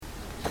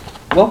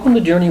Welcome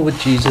to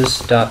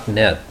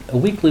JourneyWithJesus.net, a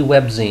weekly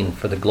webzine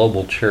for the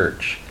global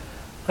church.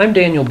 I'm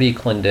Daniel B.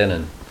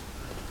 Clendenin.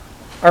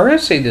 Our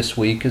essay this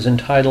week is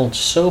entitled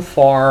So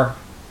Far,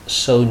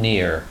 So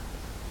Near,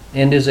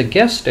 and is a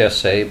guest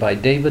essay by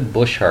David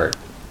Bushart.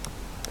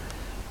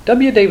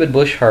 W. David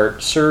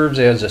Bushart serves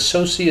as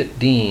Associate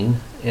Dean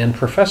and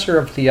Professor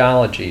of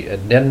Theology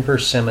at Denver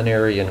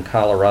Seminary in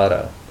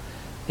Colorado,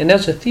 and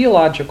as a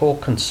theological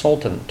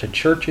consultant to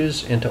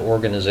churches and to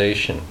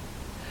organizations.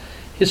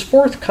 His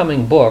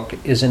forthcoming book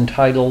is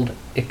entitled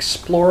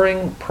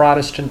Exploring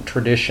Protestant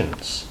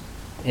Traditions,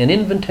 an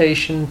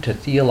Invitation to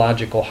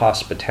Theological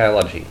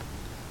Hospitality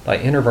by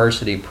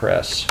InterVarsity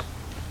Press.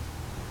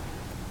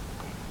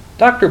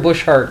 Dr.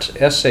 Bushart's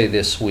essay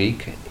this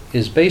week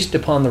is based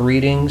upon the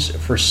readings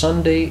for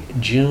Sunday,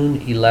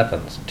 June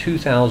 11th,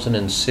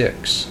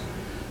 2006,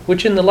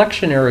 which in the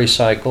lectionary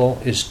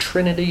cycle is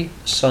Trinity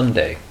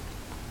Sunday.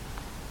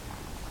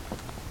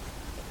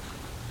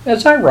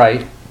 As I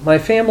write, my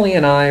family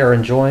and I are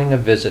enjoying a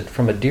visit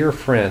from a dear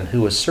friend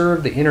who has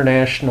served the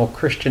international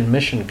Christian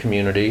mission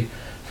community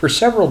for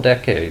several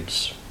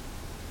decades.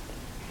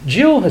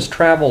 Jill has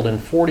traveled in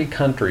 40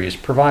 countries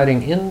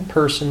providing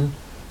in-person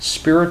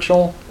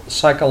spiritual,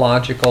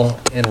 psychological,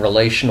 and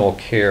relational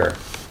care.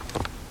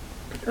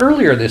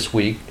 Earlier this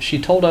week,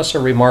 she told us a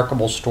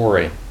remarkable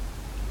story.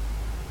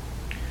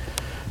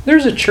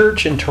 There's a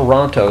church in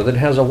Toronto that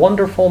has a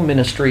wonderful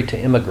ministry to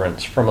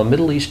immigrants from a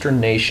Middle Eastern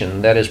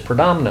nation that is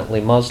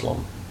predominantly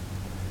Muslim.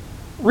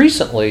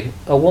 Recently,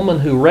 a woman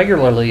who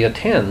regularly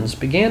attends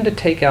began to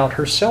take out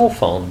her cell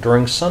phone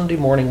during Sunday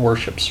morning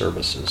worship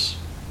services.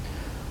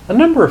 A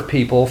number of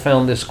people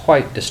found this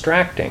quite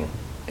distracting,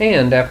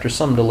 and after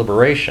some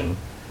deliberation,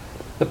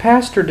 the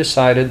pastor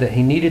decided that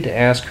he needed to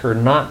ask her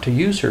not to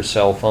use her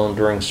cell phone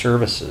during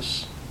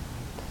services.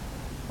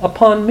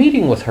 Upon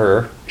meeting with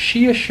her,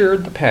 she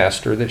assured the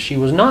pastor that she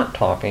was not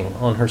talking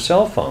on her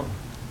cell phone.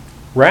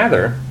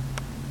 Rather,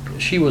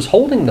 she was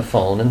holding the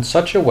phone in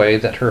such a way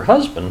that her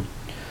husband,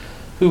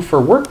 who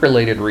for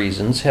work-related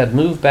reasons had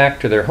moved back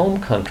to their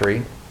home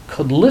country,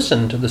 could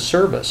listen to the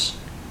service,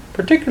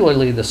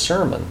 particularly the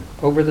sermon,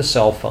 over the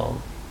cell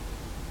phone.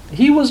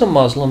 He was a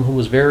Muslim who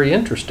was very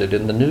interested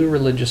in the new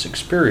religious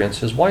experience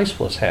his wife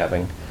was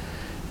having,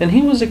 and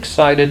he was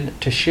excited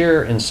to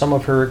share in some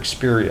of her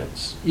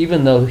experience,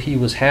 even though he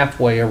was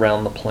halfway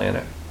around the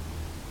planet.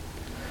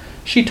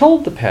 She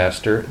told the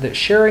pastor that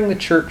sharing the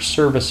church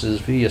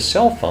services via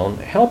cell phone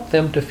helped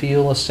them to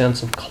feel a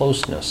sense of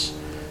closeness,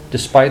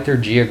 despite their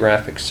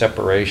geographic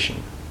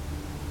separation.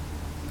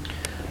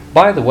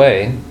 By the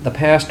way, the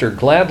pastor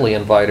gladly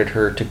invited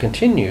her to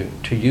continue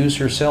to use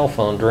her cell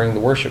phone during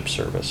the worship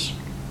service.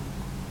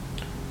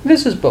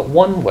 This is but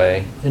one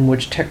way in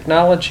which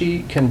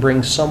technology can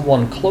bring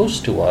someone close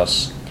to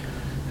us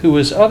who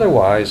is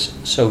otherwise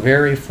so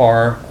very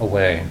far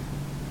away.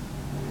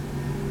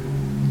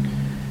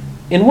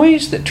 In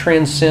ways that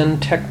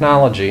transcend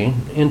technology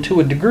and to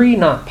a degree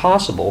not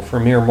possible for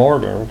mere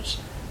mortals,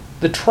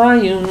 the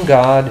triune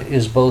God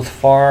is both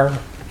far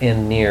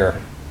and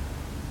near,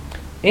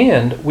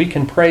 and we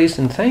can praise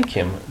and thank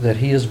Him that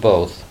He is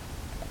both.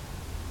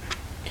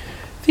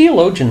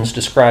 Theologians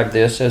describe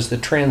this as the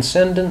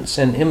transcendence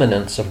and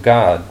immanence of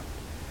God,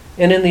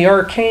 and in the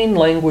arcane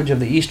language of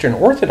the Eastern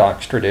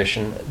Orthodox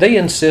tradition, they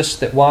insist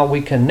that while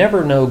we can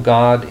never know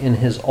God in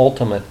His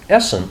ultimate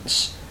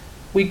essence,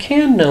 we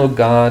can know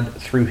God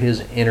through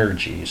His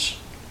energies.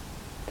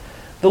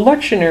 The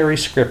lectionary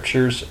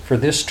scriptures for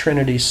this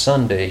Trinity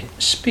Sunday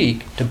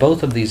speak to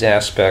both of these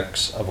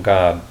aspects of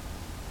God.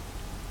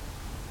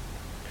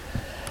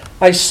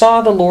 I saw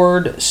the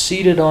Lord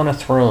seated on a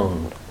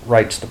throne,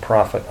 writes the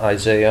prophet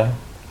Isaiah,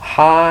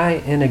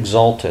 high and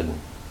exalted,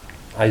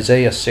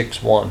 Isaiah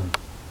 6:1.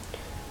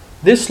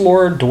 This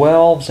Lord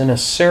dwells in a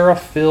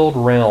seraph-filled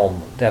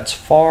realm that's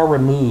far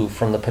removed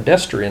from the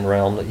pedestrian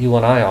realm that you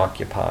and I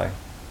occupy.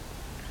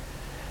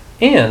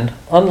 And,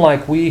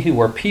 unlike we who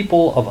are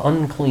people of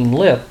unclean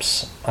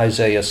lips,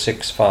 Isaiah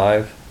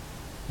 6:5,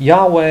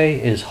 Yahweh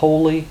is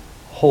holy,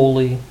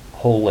 holy,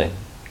 holy.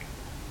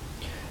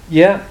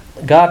 Yet,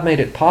 God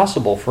made it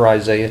possible for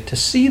Isaiah to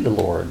see the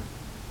Lord,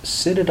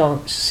 seated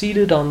on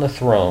the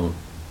throne.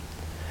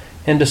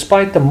 And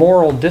despite the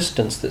moral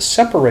distance that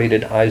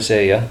separated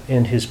Isaiah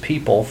and his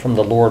people from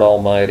the Lord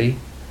Almighty,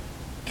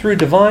 through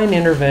divine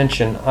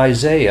intervention,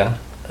 Isaiah,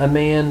 a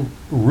man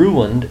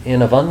ruined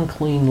and of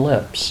unclean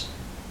lips,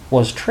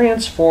 was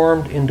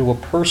transformed into a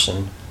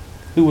person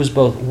who was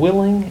both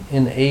willing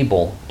and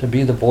able to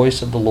be the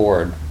voice of the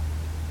Lord.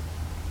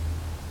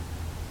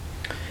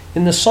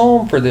 In the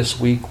psalm for this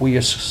week, we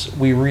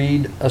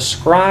read,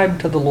 Ascribe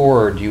to the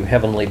Lord, you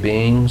heavenly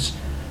beings.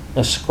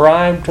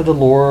 Ascribe to the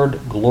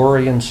Lord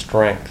glory and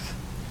strength.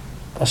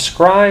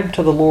 Ascribe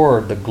to the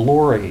Lord the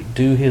glory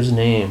due His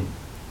name.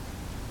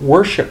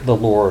 Worship the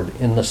Lord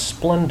in the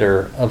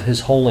splendor of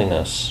His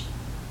holiness.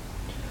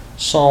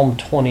 Psalm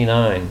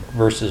 29,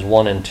 verses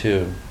 1 and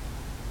 2.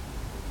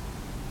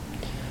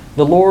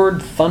 The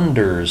Lord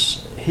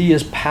thunders. He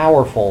is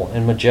powerful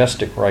and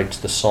majestic, writes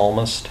the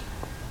psalmist.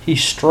 He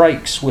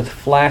strikes with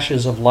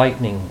flashes of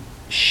lightning.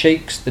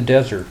 shakes the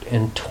desert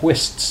and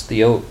twists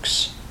the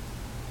oaks.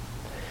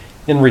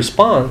 In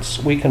response,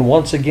 we can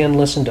once again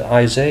listen to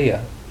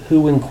Isaiah,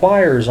 who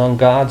inquires on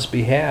God's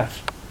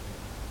behalf,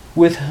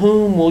 "With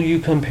whom will you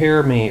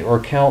compare me or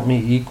count me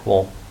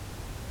equal?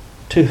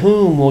 To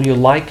whom will you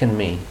liken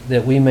me,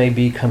 that we may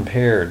be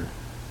compared?"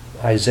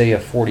 Isaiah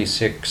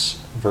 46,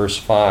 verse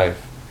 5.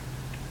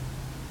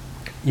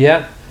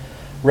 Yet,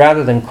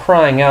 rather than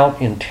crying out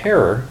in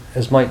terror,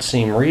 as might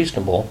seem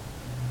reasonable,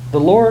 the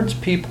Lord's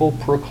people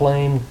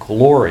proclaim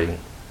glory,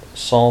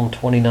 Psalm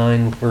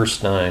 29,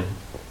 verse 9.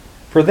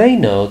 For they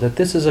know that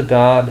this is a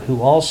God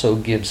who also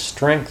gives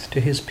strength to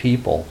his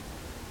people,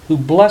 who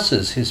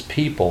blesses his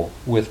people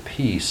with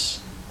peace.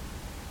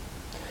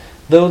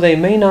 Though they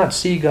may not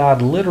see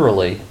God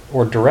literally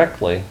or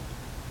directly,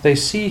 they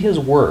see his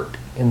work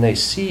and they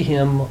see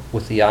him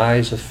with the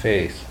eyes of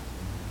faith.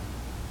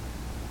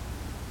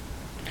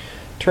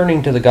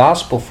 Turning to the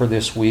gospel for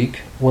this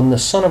week, when the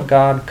Son of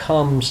God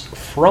comes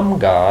from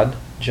God,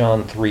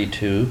 John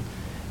 3:2,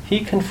 he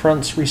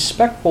confronts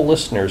respectful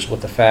listeners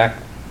with the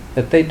fact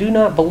that they do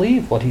not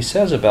believe what he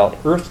says about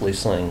earthly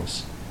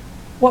things.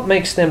 What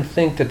makes them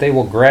think that they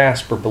will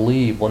grasp or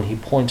believe when he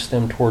points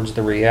them towards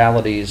the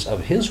realities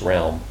of his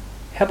realm,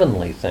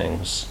 heavenly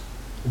things?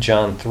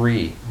 John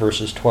 3,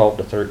 verses 12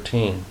 to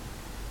 13.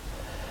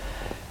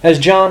 As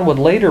John would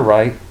later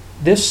write,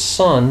 this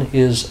Son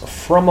is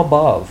from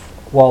above,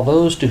 while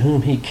those to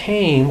whom he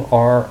came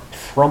are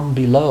from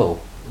below,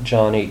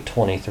 John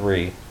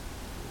 8:23.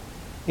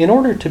 In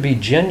order to be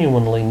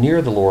genuinely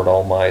near the Lord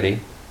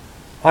Almighty,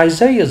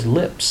 Isaiah's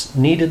lips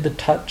needed the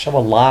touch of a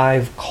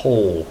live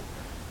coal.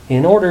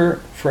 In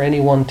order for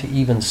anyone to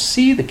even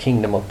see the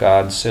kingdom of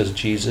God, says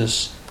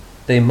Jesus,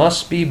 they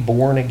must be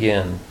born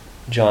again,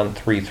 John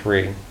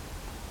 3:3.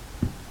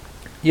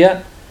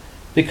 Yet,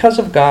 because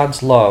of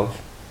God's love,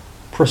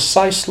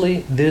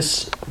 precisely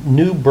this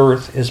new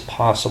birth is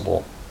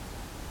possible.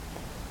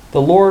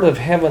 The Lord of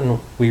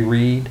heaven, we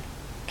read,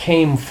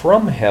 came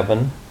from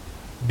heaven,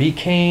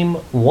 became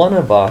one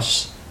of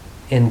us,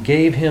 and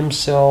gave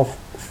himself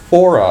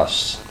for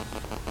us,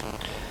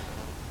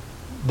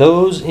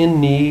 those in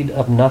need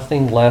of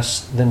nothing less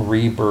than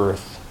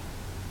rebirth.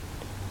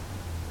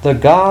 The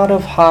God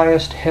of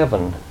highest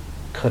heaven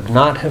could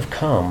not have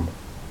come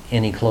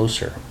any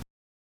closer.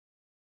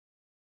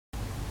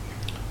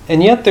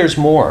 And yet there's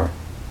more.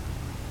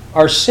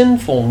 Our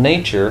sinful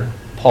nature,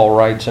 Paul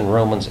writes in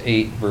Romans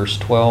 8, verse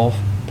 12,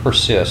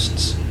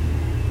 persists.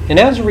 And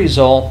as a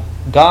result,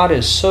 God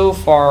is so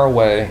far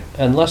away,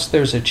 unless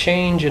there's a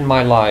change in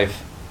my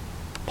life,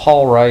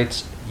 Paul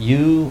writes,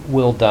 "You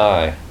will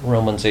die,"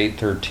 Romans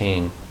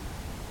 8:13.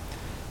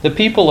 The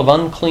people of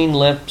unclean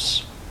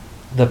lips,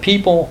 the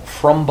people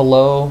from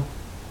below,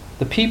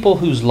 the people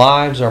whose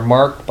lives are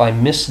marked by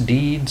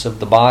misdeeds of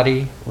the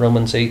body,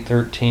 Romans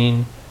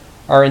 8:13,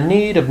 are in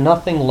need of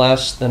nothing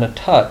less than a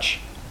touch,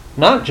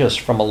 not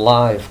just from a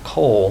live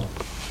coal,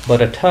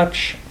 but a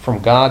touch from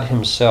God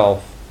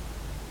himself.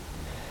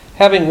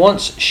 Having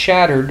once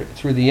shattered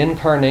through the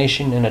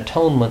incarnation and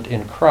atonement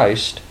in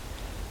Christ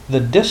the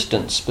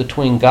distance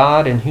between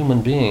God and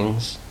human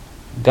beings,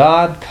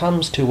 God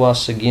comes to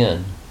us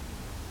again.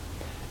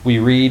 We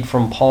read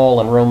from Paul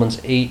in Romans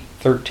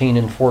 8:13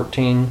 and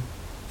 14,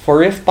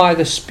 "For if by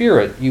the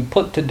Spirit you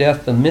put to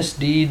death the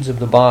misdeeds of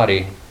the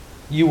body,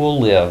 you will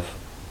live.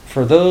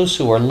 For those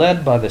who are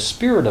led by the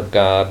Spirit of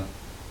God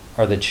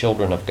are the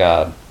children of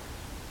God."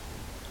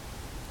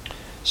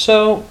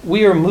 So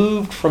we are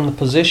moved from the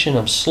position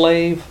of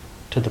slave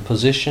to the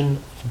position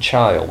of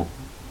child,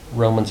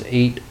 Romans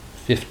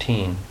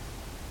 8:15.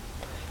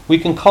 We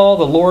can call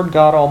the Lord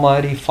God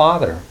Almighty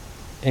Father,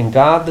 and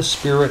God the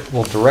Spirit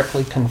will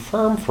directly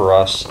confirm for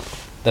us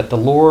that the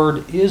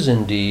Lord is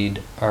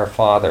indeed our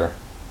Father.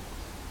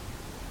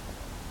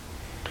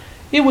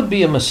 It would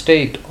be a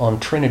mistake on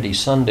Trinity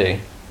Sunday,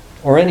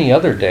 or any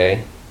other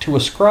day, to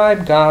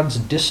ascribe God's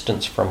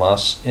distance from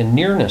us and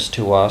nearness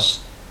to us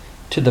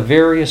to the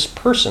various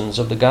persons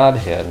of the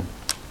Godhead.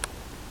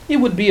 It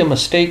would be a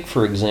mistake,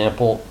 for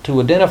example, to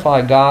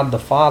identify God the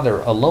Father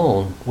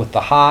alone with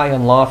the high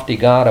and lofty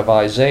God of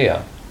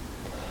Isaiah,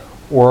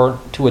 or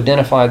to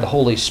identify the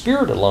Holy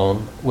Spirit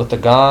alone with the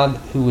God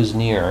who is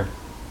near.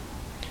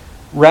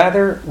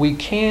 Rather, we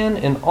can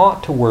and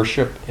ought to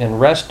worship and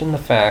rest in the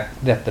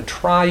fact that the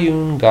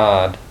triune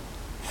God,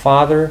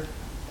 Father,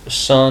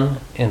 Son,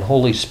 and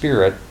Holy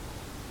Spirit,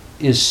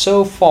 is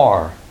so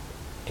far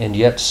and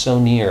yet so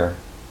near,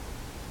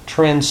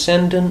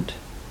 transcendent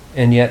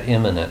and yet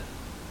immanent.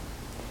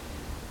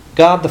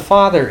 God the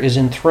Father is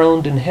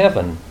enthroned in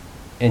heaven,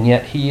 and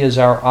yet he is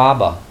our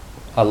Abba,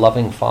 a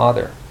loving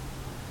Father.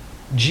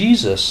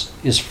 Jesus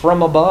is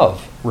from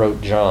above,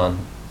 wrote John,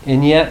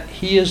 and yet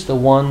he is the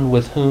one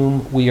with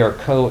whom we are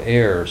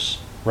co-heirs,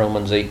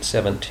 Romans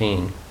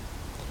 8:17.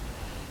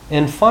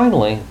 And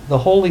finally, the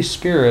Holy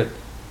Spirit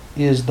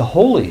is the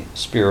Holy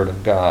Spirit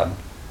of God,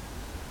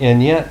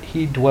 and yet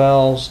he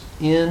dwells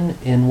in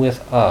and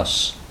with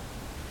us,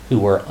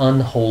 who are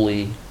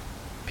unholy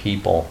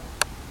people.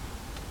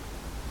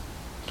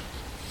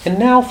 And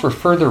now for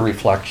further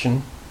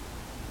reflection,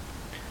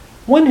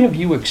 When have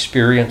you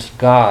experienced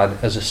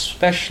God as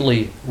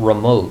especially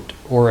remote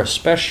or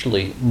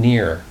especially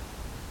near?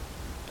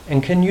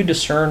 And can you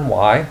discern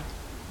why?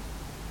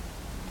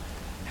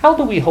 How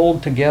do we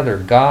hold together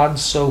God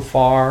so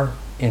far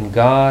and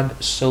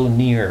God so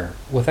near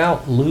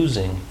without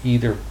losing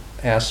either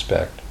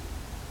aspect?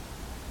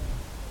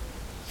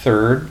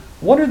 Third,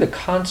 what are the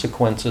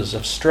consequences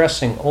of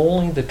stressing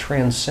only the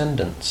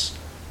transcendence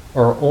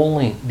or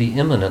only the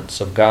immanence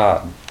of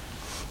God?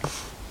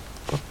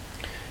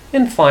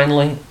 And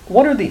finally,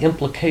 what are the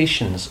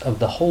implications of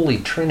the Holy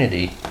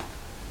Trinity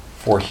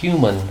for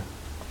human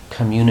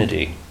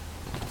community?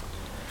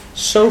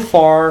 So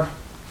Far,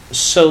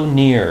 So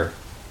Near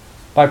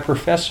by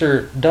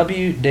Professor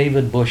W.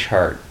 David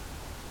Bushart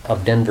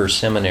of Denver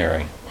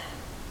Seminary.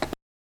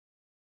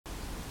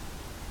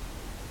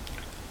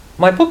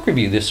 My book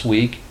review this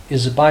week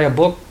is by a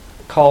book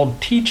called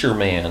Teacher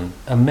Man,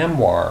 a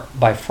memoir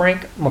by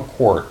Frank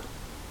McCourt,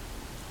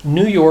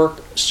 New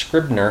York,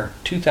 Scribner,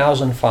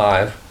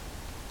 2005,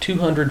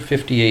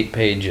 258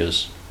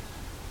 pages.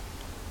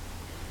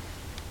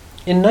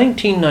 In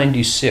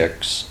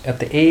 1996, at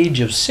the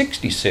age of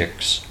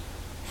 66,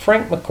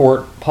 Frank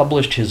McCourt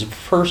published his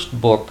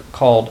first book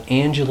called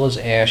Angela's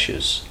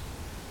Ashes,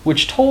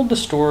 which told the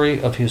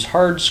story of his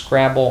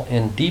hard-scrabble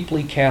and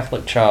deeply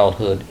Catholic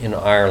childhood in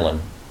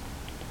Ireland.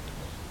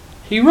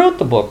 He wrote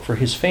the book for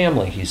his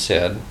family, he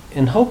said,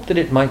 in hope that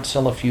it might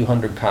sell a few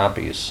hundred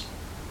copies.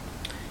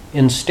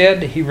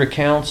 Instead, he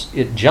recounts,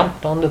 it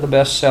jumped onto the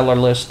bestseller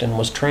list and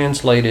was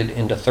translated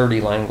into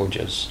 30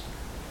 languages.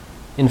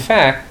 In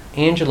fact,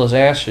 Angela's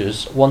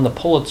Ashes won the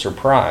Pulitzer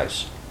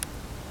Prize.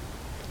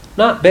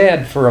 Not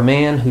bad for a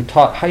man who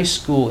taught high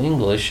school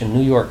English in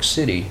New York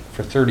City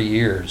for 30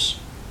 years.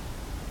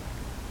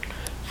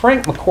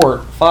 Frank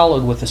McCourt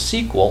followed with a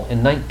sequel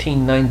in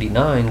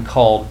 1999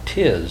 called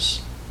Tis,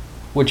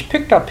 which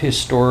picked up his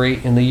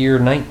story in the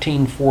year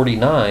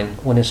 1949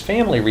 when his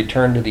family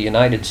returned to the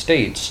United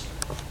States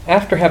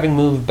after having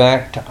moved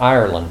back to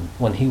Ireland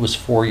when he was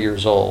 4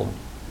 years old.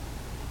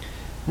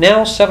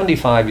 Now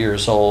 75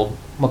 years old,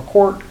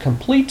 McCourt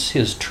completes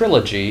his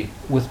trilogy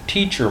with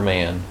Teacher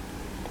Man,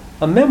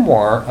 a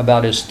memoir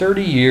about his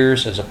 30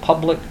 years as a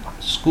public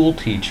school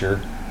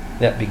teacher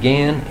that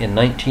began in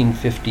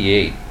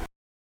 1958.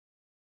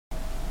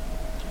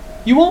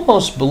 You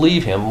almost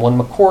believe him when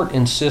McCourt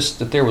insists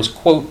that there was,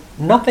 quote,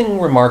 nothing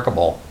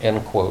remarkable,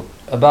 end quote,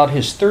 about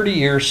his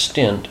 30-year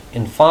stint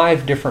in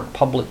 5 different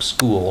public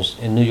schools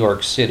in New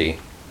York City.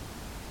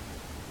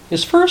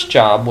 His first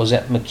job was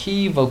at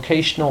McKee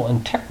Vocational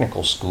and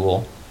Technical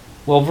School,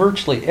 while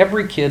virtually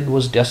every kid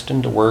was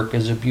destined to work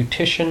as a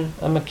beautician,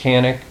 a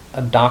mechanic,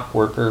 a dock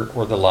worker,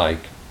 or the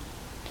like.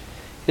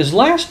 His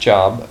last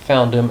job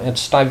found him at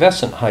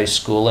Stuyvesant High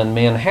School in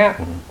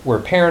Manhattan, where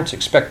parents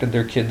expected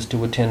their kids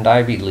to attend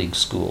Ivy League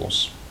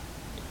schools.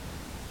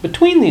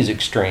 Between these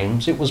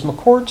extremes, it was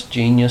McCourt's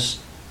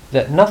genius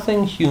that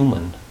nothing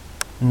human,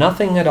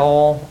 nothing at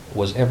all,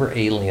 was ever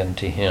alien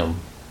to him.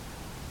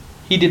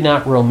 He did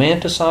not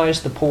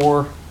romanticize the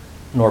poor,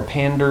 nor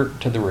pander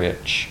to the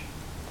rich.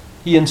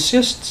 He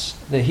insists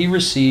that he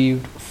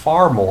received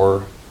far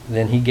more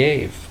than he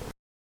gave.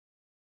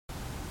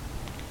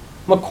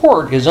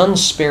 McCourt is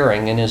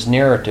unsparing in his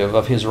narrative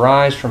of his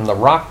rise from the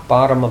rock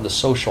bottom of the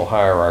social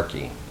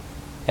hierarchy.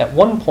 At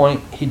one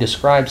point, he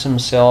describes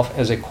himself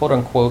as a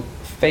quote-unquote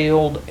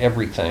failed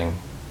everything.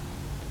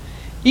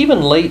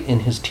 Even late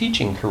in his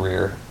teaching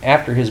career,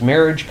 after his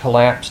marriage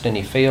collapsed and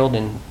he failed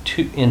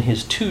in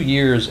his 2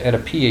 years at a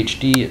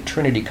PhD at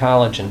Trinity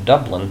College in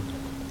Dublin,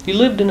 he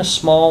lived in a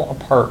small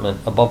apartment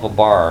above a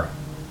bar.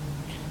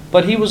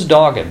 But he was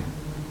dogged.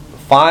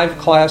 5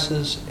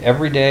 classes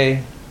every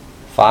day,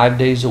 5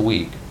 days a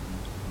week.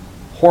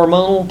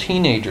 Hormonal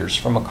teenagers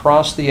from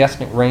across the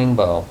ethnic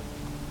rainbow,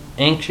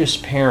 anxious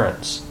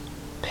parents,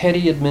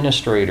 petty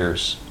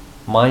administrators,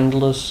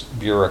 mindless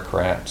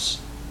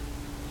bureaucrats.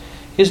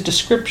 His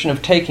description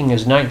of taking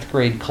his 9th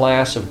grade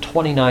class of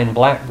 29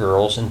 black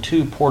girls and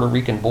 2 Puerto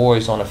Rican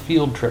boys on a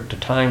field trip to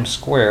Times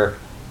Square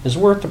is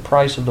worth the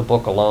price of the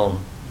book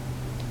alone.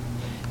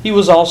 He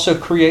was also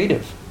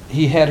creative.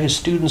 He had his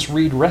students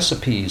read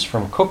recipes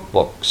from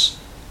cookbooks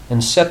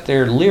and set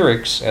their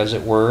lyrics, as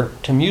it were,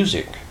 to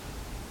music.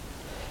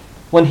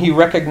 When he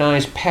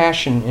recognized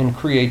passion and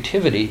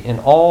creativity in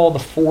all the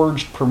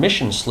forged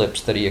permission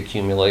slips that he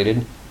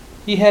accumulated,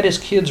 he had his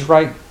kids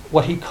write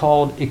what he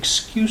called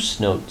excuse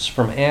notes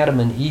from Adam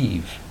and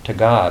Eve to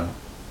God.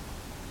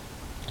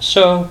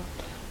 So,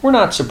 we're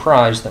not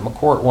surprised that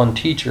McCourt won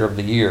Teacher of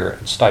the Year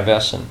at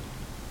Stuyvesant.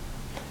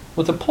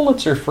 With a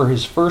Pulitzer for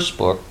his first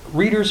book,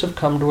 readers have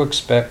come to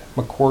expect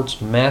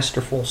McCourt's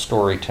masterful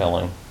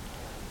storytelling.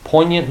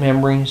 Poignant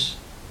memories,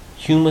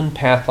 human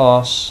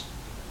pathos,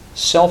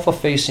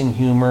 self-effacing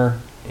humor,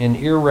 and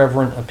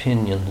irreverent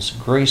opinions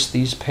grace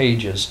these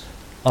pages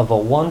of a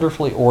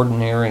wonderfully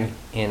ordinary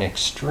and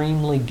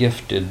extremely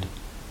gifted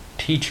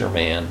teacher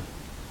man.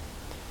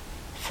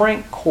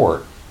 Frank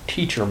Court,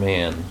 Teacher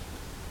Man,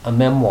 a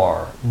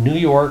memoir, New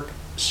York,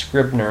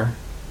 Scribner,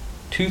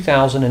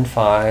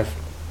 2005,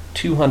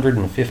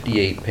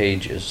 258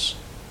 pages.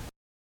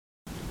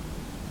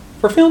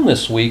 For film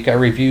this week, I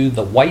reviewed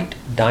The White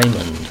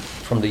Diamond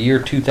from the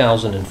year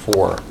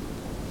 2004.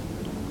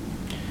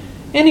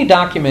 Any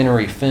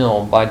documentary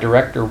film by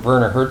director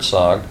Werner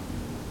Herzog,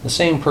 the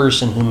same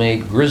person who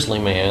made Grizzly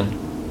Man,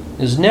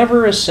 is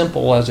never as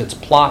simple as its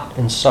plot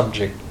and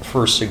subject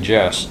first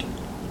suggest.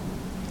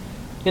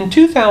 In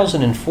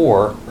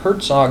 2004,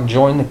 Herzog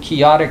joined the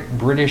chaotic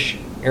British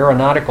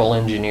aeronautical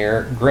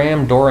engineer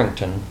Graham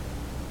Dorrington,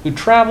 who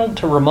traveled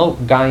to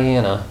remote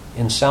Guyana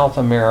in South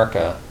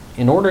America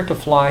in order to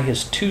fly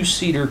his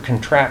two-seater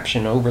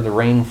contraption over the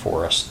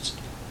rainforests,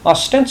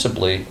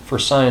 ostensibly for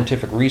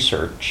scientific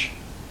research.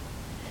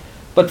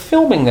 But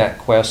filming that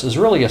quest is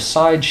really a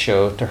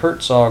sideshow to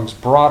Herzog's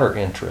broader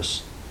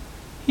interests.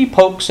 He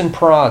pokes and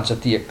prods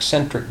at the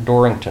eccentric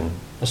Dorrington,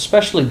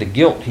 especially the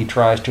guilt he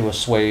tries to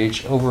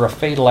assuage over a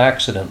fatal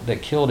accident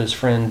that killed his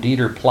friend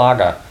Dieter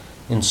Plaga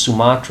in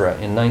Sumatra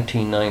in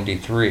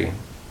 1993.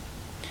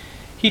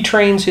 He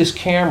trains his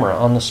camera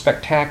on the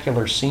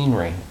spectacular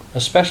scenery,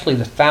 especially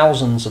the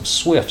thousands of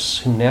swifts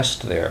who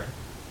nest there.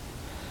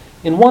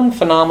 In one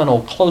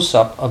phenomenal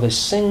close-up of a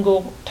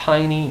single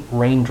tiny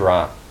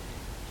raindrop,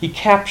 he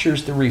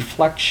captures the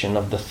reflection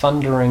of the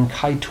thundering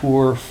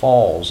Kaitour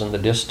Falls in the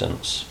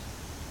distance.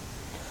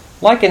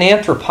 Like an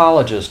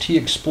anthropologist, he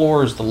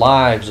explores the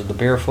lives of the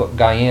barefoot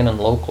Guyanan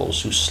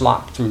locals who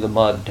slop through the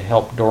mud to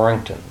help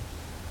Dorrington.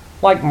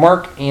 Like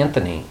Mark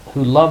Anthony,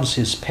 who loves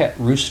his pet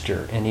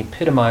rooster and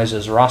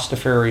epitomizes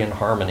Rastafarian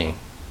harmony.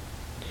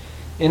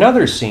 In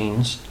other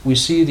scenes, we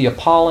see the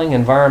appalling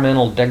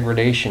environmental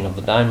degradation of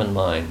the diamond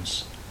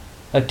mines.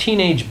 A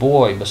teenage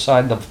boy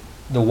beside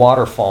the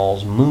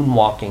waterfalls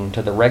moonwalking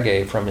to the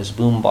reggae from his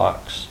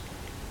boombox,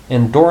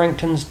 and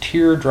Dorrington's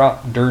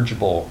teardrop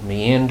dirigible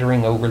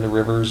meandering over the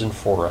rivers and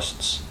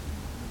forests.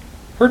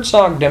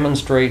 Herzog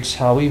demonstrates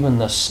how even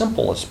the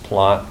simplest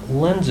plot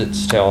lends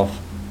itself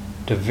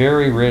to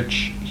very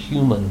rich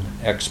human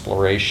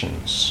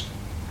explorations.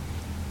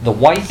 The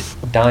White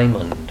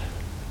Diamond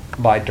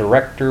by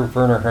director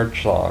Werner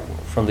Herzog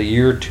from the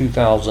year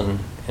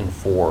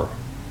 2004.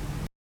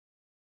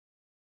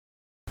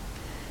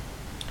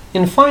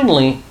 And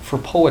finally, for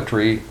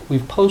poetry,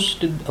 we've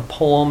posted a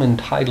poem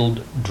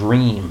entitled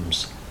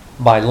Dreams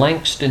by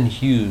Langston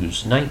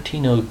Hughes,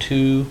 1902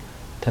 to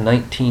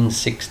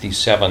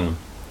 1967.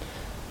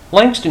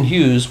 Langston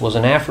Hughes was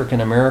an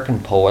African-American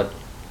poet,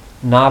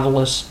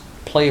 novelist,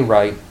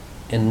 playwright,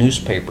 and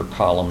newspaper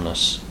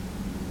columnist.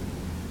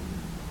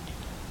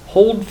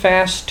 Hold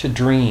fast to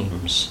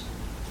dreams,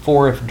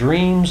 for if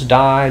dreams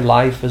die,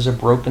 life is a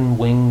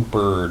broken-winged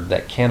bird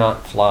that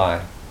cannot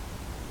fly.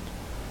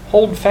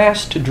 Hold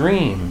fast to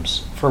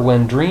dreams, for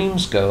when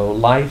dreams go,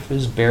 life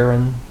is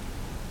barren,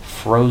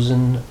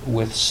 frozen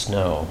with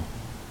snow.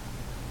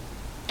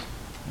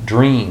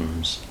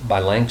 Dreams by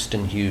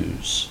Langston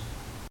Hughes.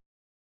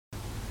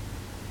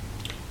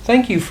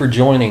 Thank you for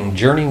joining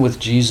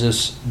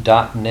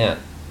JourneyWithJesus.net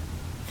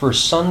for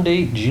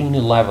Sunday, June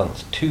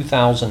 11th,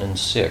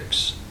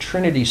 2006,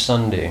 Trinity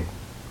Sunday.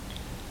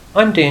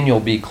 I'm Daniel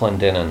B.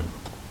 Clendenin.